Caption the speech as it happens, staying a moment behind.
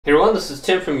Hey everyone, this is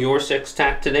Tim from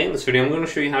YourSixGaming. Today in this video I'm going to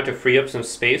show you how to free up some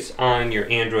space on your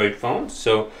Android phone.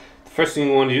 So the first thing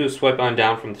you want to do is swipe on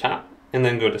down from the top and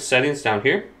then go to settings down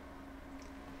here.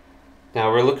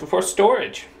 Now we're looking for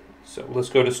storage. So let's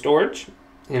go to storage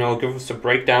and it'll give us a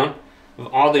breakdown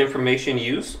of all the information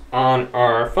used on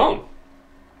our phone.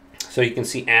 So you can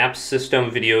see apps, system,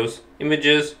 videos,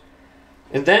 images,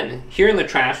 and then here in the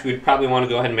trash we'd probably want to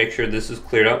go ahead and make sure this is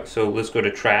cleared up. So let's go to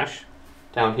trash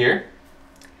down here.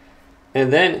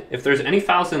 And then if there's any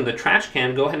files in the trash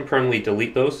can, go ahead and permanently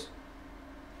delete those.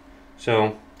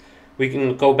 So we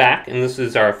can go back, and this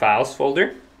is our files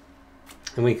folder,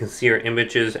 and we can see our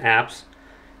images, apps,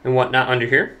 and whatnot under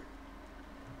here.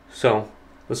 So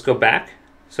let's go back.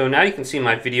 So now you can see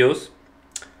my videos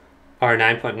are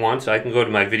 9.1, so I can go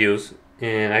to my videos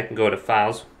and I can go to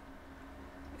files,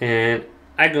 and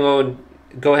I can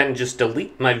go ahead and just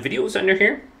delete my videos under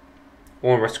here,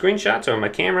 or my screenshots, or my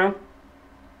camera.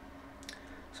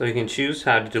 So you can choose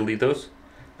how to delete those.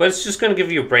 But it's just going to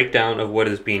give you a breakdown of what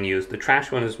is being used. The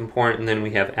trash one is important, and then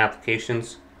we have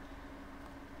applications.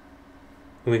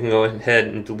 We can go ahead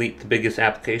and delete the biggest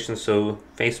applications. So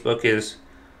Facebook is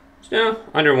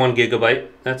under 1 gigabyte.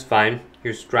 That's fine.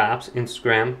 Here's Drops,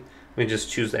 Instagram. We just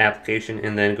choose the application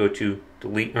and then go to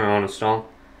delete or uninstall.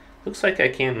 Looks like I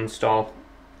can't install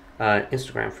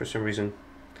Instagram for some reason.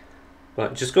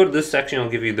 But just go to this section,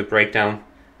 it'll give you the breakdown.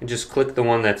 And just click the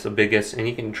one that's the biggest, and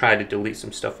you can try to delete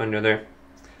some stuff under there.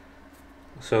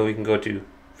 So we can go to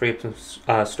free up some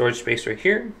storage space right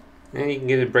here, and you can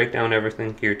get a breakdown of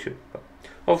everything here too. But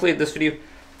hopefully this video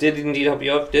did indeed help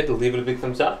you out. If it did, leave it a big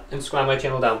thumbs up and subscribe to my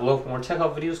channel down below for more tech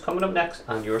help videos coming up next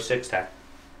on YourSixGaming.